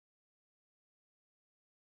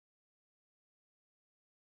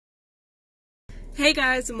Hey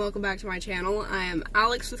guys, and welcome back to my channel. I am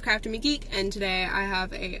Alex with Crafty Me Geek, and today I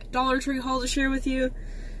have a Dollar Tree haul to share with you.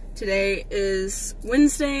 Today is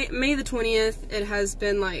Wednesday, May the 20th. It has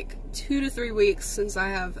been like 2 to 3 weeks since I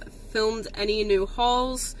have filmed any new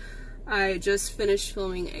hauls. I just finished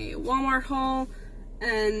filming a Walmart haul,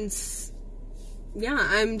 and yeah,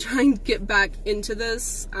 I'm trying to get back into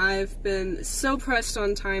this. I've been so pressed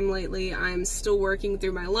on time lately. I'm still working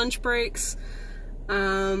through my lunch breaks.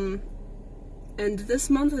 And this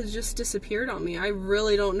month has just disappeared on me. I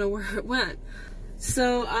really don't know where it went.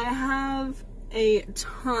 So I have a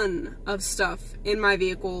ton of stuff in my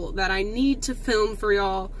vehicle that I need to film for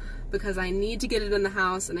y'all because I need to get it in the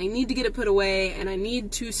house and I need to get it put away and I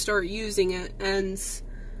need to start using it, and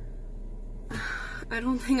I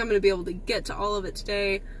don't think I'm going to be able to get to all of it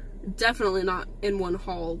today. Definitely not in one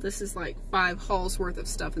haul. This is like 5 hauls worth of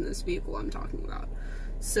stuff in this vehicle I'm talking about.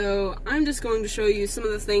 So I'm just going to show you some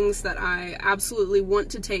of the things that I absolutely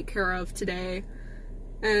want to take care of today,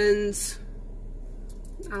 and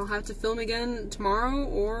I'll have to film again tomorrow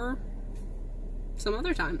or some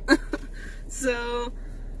other time. So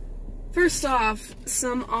first off,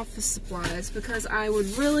 some office supplies, because I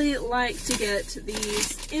would really like to get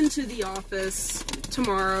these into the office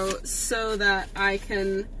tomorrow so that I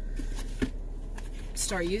can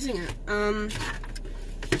start using it.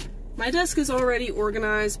 My desk is already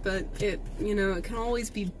organized, but it can always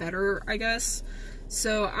be better, I guess.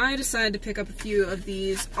 So I decided to pick up a few of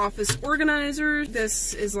these office organizers.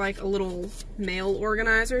 This is like a little mail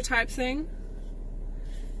organizer type thing.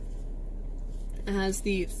 It has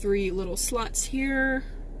the 3 little slots here.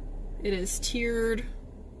 It is tiered.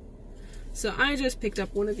 So I just picked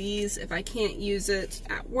up one of these. If I can't use it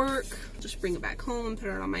at work, just bring it back home and put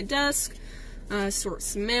it on my desk. Sort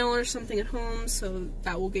some mail or something at home, so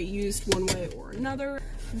that will get used one way or another.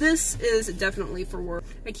 This is definitely for work.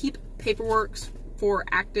 I keep paperwork for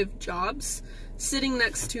active jobs sitting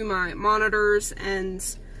next to my monitors, and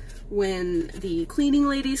when the cleaning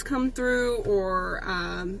ladies come through or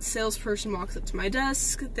salesperson walks up to my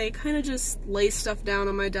desk, they kind of just lay stuff down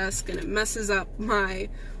on my desk and it messes up my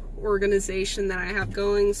organization that I have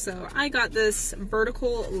going. So I got this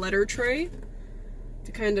vertical letter tray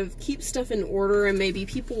to kind of keep stuff in order, and maybe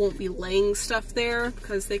people won't be laying stuff there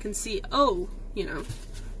because they can see, oh,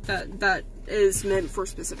 that is meant for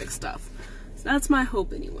specific stuff. So that's my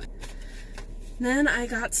hope anyway. Then I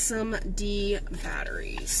got some D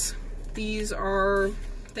batteries. These are,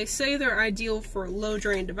 they say they're ideal for low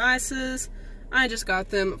drain devices. I just got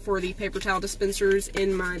them for the paper towel dispensers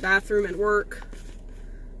in my bathroom at work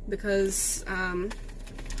because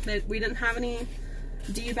we didn't have any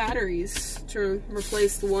D batteries to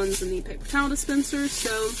replace the ones in the paper towel dispensers,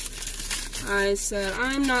 so I said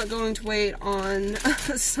I'm not going to wait on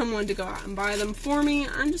someone to go out and buy them for me.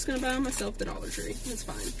 I'm just going to buy them myself at the Dollar Tree. It's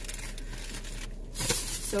fine.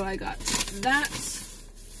 So I got that.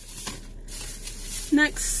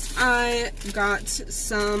 Next, I got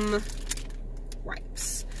some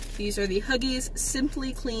wipes. These are the Huggies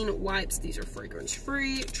Simply Clean wipes. These are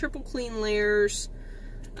fragrance-free, triple clean layers.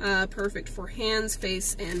 Perfect for hands,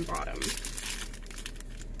 face, and bottom.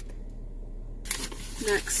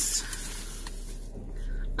 Next,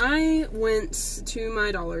 I went to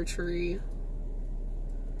my Dollar Tree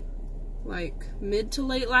like mid to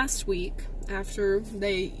late last week after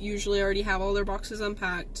they usually already have all their boxes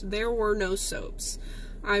unpacked. There were no soaps.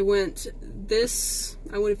 I went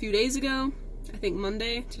a few days ago, I think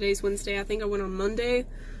Monday. Today's Wednesday. I think I went on Monday,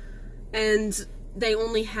 and they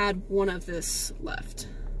only had one of this left.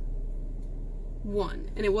 One,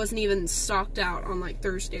 and it wasn't even stocked out on like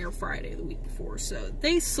Thursday or Friday the week before, so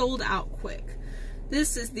they sold out quick.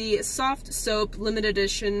 This is the Soft Soap Limited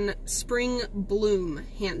Edition Spring Bloom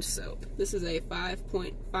hand soap. This is a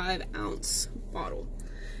 5.5 ounce bottle,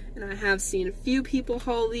 and I have seen a few people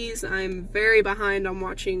haul these. I'm very behind on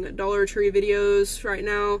watching Dollar Tree videos right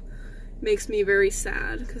now. It makes me very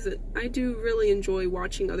sad because I do really enjoy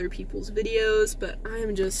watching other people's videos, but I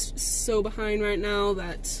am just so behind right now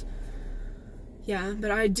that yeah, but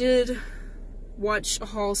I did watch a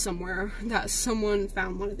haul somewhere that someone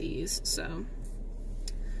found one of these, so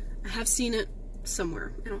I have seen it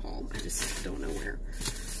somewhere in a haul. I just don't know where.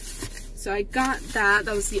 So I got that.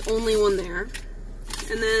 That was the only one there.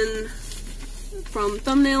 And then from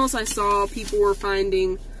thumbnails, I saw people were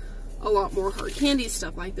finding a lot more hard candy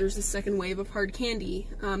stuff. Like there's a second wave of hard candy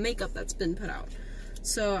makeup that's been put out.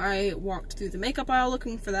 So I walked through the makeup aisle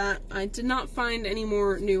looking for that. I did not find any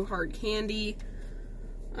more new hard candy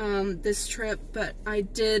this trip, but I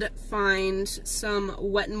did find some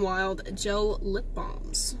Wet n Wild gel lip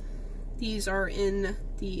balms. These are in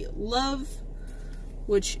the Love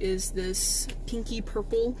which is this pinky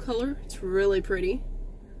purple color. It's really pretty.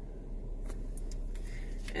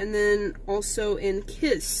 And then also in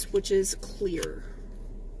Kiss, which is clear.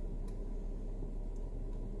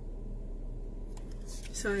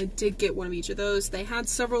 So I did get one of each of those. They had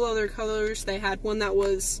several other colors. They had one that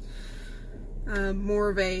was more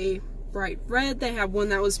of a bright red. They had one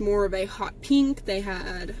that was more of a hot pink. They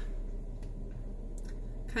had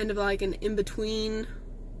kind of like an in-between,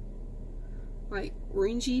 like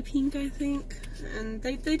orangey pink, I think. And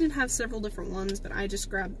they did have several different ones, but I just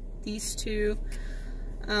grabbed these two.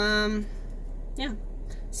 Yeah.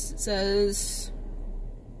 It says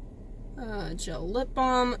gel lip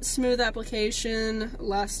balm, smooth application,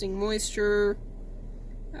 lasting moisture,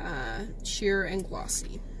 sheer and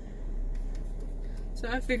glossy. So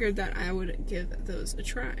I figured that I would give those a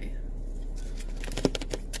try.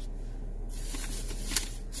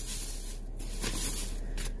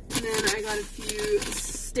 And then I got a few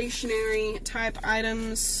stationery type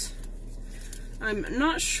items. I'm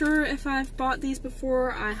not sure if I've bought these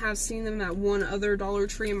before. I have seen them at one other Dollar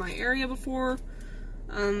Tree in my area before.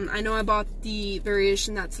 I know I bought the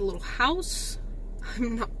variation that's a little house.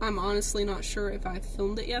 I'm honestly not sure if I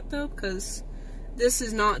filmed it yet though, because this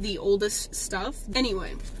is not the oldest stuff.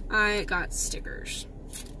 Anyway, I got stickers.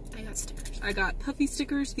 I got puffy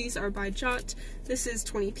stickers. These are by Jot. This is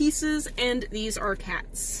 20 pieces, and these are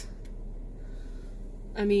cats.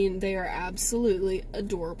 I mean, they are absolutely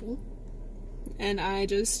adorable, and I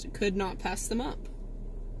just could not pass them up.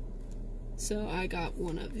 So I got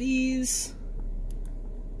one of these.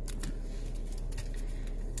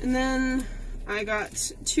 And then I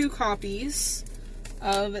got 2 copies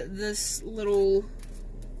of this little,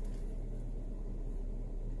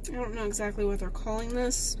 I don't know exactly what they're calling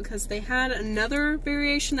this, because they had another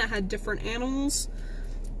variation that had different animals,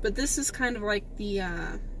 but this is kind of like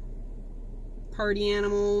the party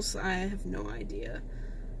animals. I have no idea.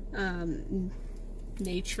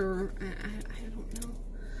 Nature, I don't know.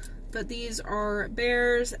 But these are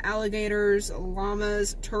bears, alligators,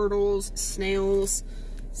 llamas, turtles, snails.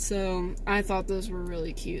 So I thought those were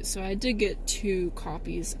really cute. So I did get 2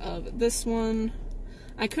 copies of this one.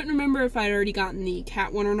 I couldn't remember if I'd already gotten the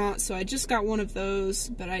cat one or not, so I just got one of those,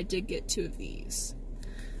 but I did get 2 of these.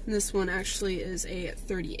 And this one actually is a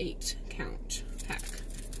 38 count pack.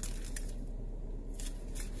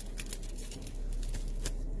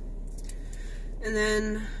 And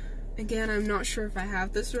then, again, I'm not sure if I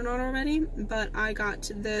have this or not already, but I got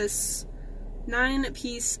this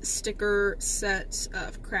 9-piece sticker set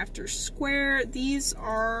of Crafter's Square. These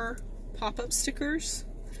are pop-up stickers,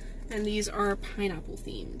 and these are pineapple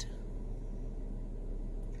themed.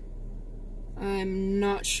 I'm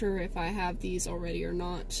not sure if I have these already or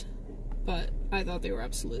not, but I thought they were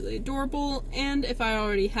absolutely adorable, and if I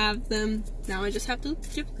already have them, now I just have to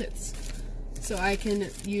duplicates. So I can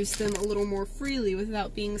use them a little more freely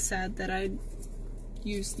without being sad that I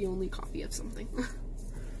used the only copy of something.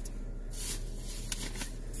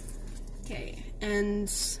 Okay, and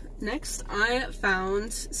next I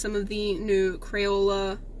found some of the new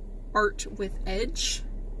Crayola Art with Edge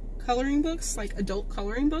coloring books, like adult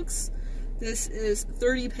coloring books. This is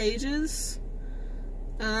 30 pages,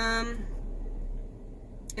 and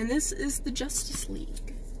this is the Justice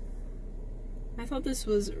League. I thought this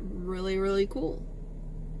was really, really cool.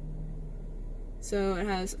 So it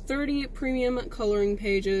has 30 premium coloring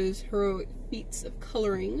pages, heroic feats of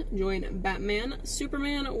coloring. Join Batman,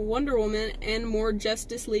 Superman, Wonder Woman, and more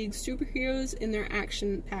Justice League superheroes in their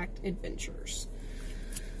action-packed adventures.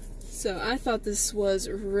 So I thought this was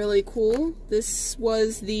really cool. This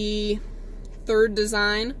was the 3rd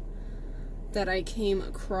design that I came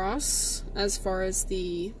across as far as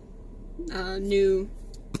the new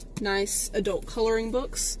nice adult coloring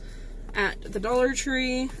books at the Dollar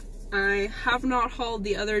Tree. I have not hauled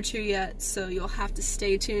the other 2 yet, so you'll have to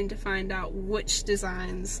stay tuned to find out which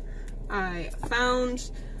designs I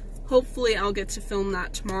found. Hopefully I'll get to film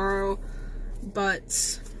that tomorrow,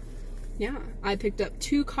 but yeah, I picked up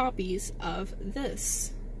 2 copies of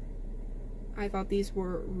this. I thought these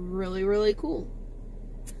were really, really cool,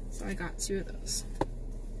 so I got 2 of those.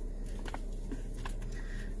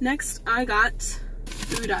 Next, I got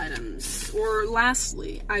food items, or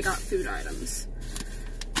lastly, I got food items.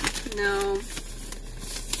 Now,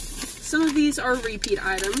 some of these are repeat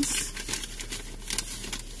items.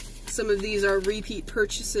 Some of these are repeat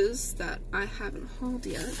purchases that I haven't hauled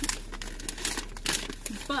yet.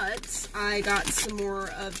 But I got some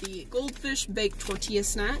more of the Goldfish baked tortilla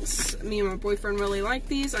snacks. Me and my boyfriend really like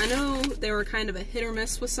these. I know they were kind of a hit or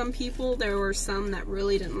miss with some people. There were some that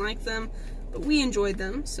really didn't like them, but we enjoyed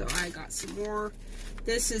them, so I got some more.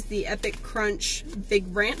 This is the Epic Crunch Big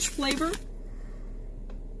Ranch flavor.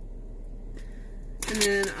 And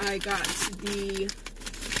then I got the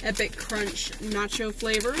Epic Crunch Nacho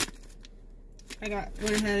flavor. I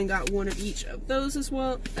went ahead and got one of each of those as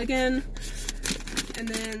well, again. And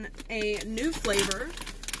then a new flavor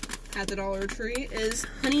at the Dollar Tree is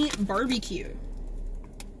Honey Barbecue.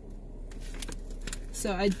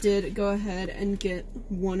 So I did go ahead and get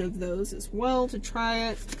one of those as well to try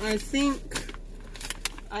it. I think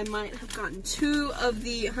I might have gotten 2 of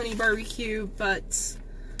the Honey Barbecue, but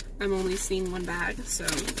I'm only seeing 1 bag. So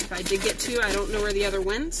if I did get 2, I don't know where the other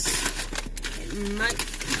went. It might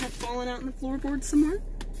have fallen out in the floorboard somewhere.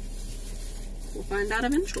 We'll find out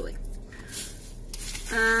eventually.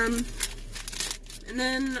 And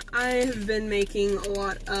then I have been making a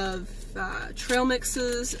lot of trail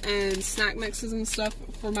mixes and snack mixes and stuff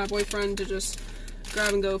for my boyfriend to just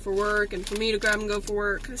grab and go for work, and for me to grab and go for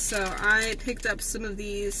work. So I picked up some of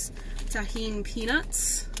these tahini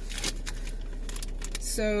peanuts.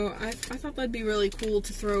 So I thought that'd be really cool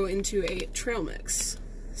to throw into a trail mix.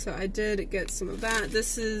 So I did get some of that.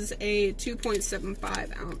 This is a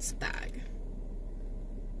 2.75 ounce bag.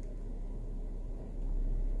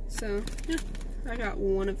 So yeah, I got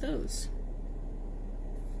one of those.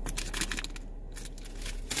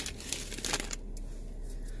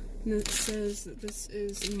 And it says that this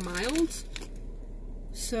is mild,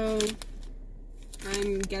 so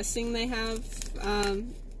I'm guessing they have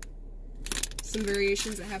some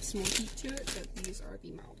variations that have some more heat to it, but these are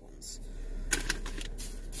the mild ones.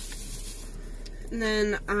 And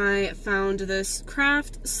then I found this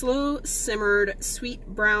Kraft Slow Simmered Sweet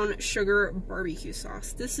Brown Sugar Barbecue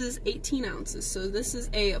Sauce. This is 18 ounces, so this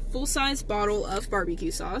is a full-size bottle of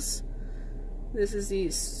barbecue sauce. This is the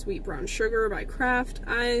Sweet Brown Sugar by Kraft.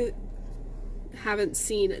 I haven't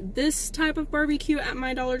seen this type of barbecue at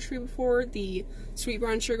my Dollar Tree before, the Sweet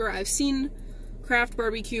Brown Sugar. I've seen Kraft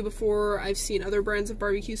barbecue before, I've seen other brands of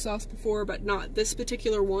barbecue sauce before, but not this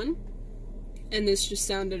particular one. And this just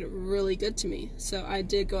sounded really good to me. So I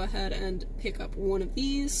did go ahead and pick up one of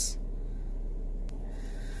these.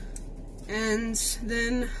 And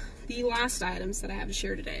then the last items that I have to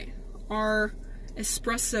share today are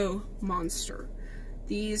Espresso Monster.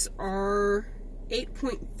 These are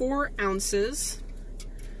 8.4 ounces.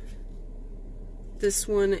 This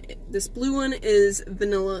blue one is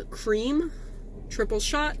vanilla cream, triple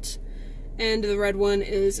shot, and the red one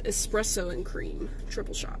is espresso and cream,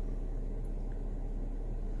 triple shot.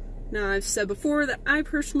 Now, I've said before that I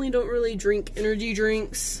personally don't really drink energy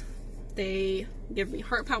drinks. They give me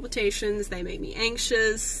heart palpitations, they make me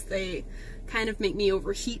anxious, they kind of make me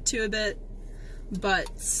overheat to a bit.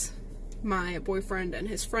 But my boyfriend and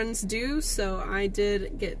his friends do, so I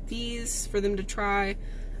did get these for them to try.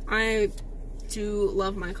 I do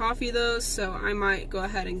love my coffee though, so I might go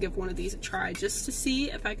ahead and give one of these a try just to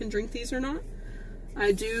see if I can drink these or not.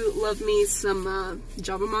 I do love me some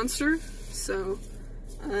Java Monster, so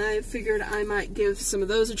I figured I might give some of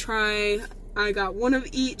those a try. I got one of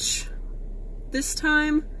each this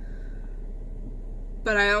time,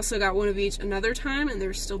 but I also got one of each another time, and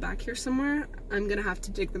they're still back here somewhere. I'm gonna have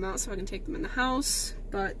to dig them out so I can take them in the house,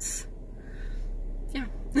 but yeah.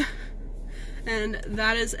 And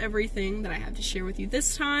that is everything that I have to share with you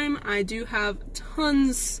this time. I do have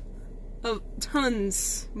tons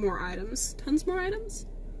more items. Tons more items?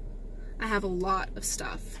 I have a lot of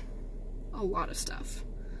stuff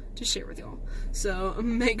to share with y'all. So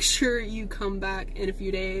make sure you come back in a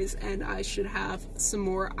few days and I should have some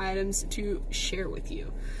more items to share with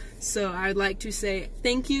you. So I'd like to say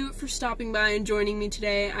thank you for stopping by and joining me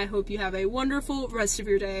today. I hope you have a wonderful rest of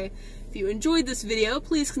your day. If you enjoyed this video,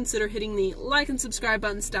 please consider hitting the like and subscribe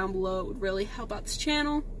buttons down below. It would really help out this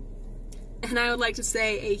channel. And I would like to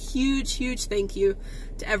say a huge thank you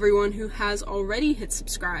to everyone who has already hit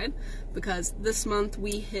subscribe, because this month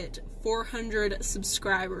we hit 400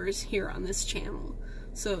 subscribers here on this channel.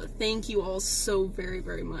 So thank you all so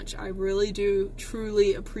very much. I really do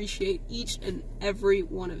truly appreciate each and every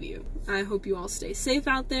one of you. I hope you all stay safe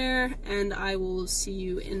out there, and I will see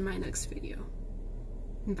you in my next video.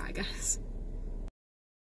 Bye guys.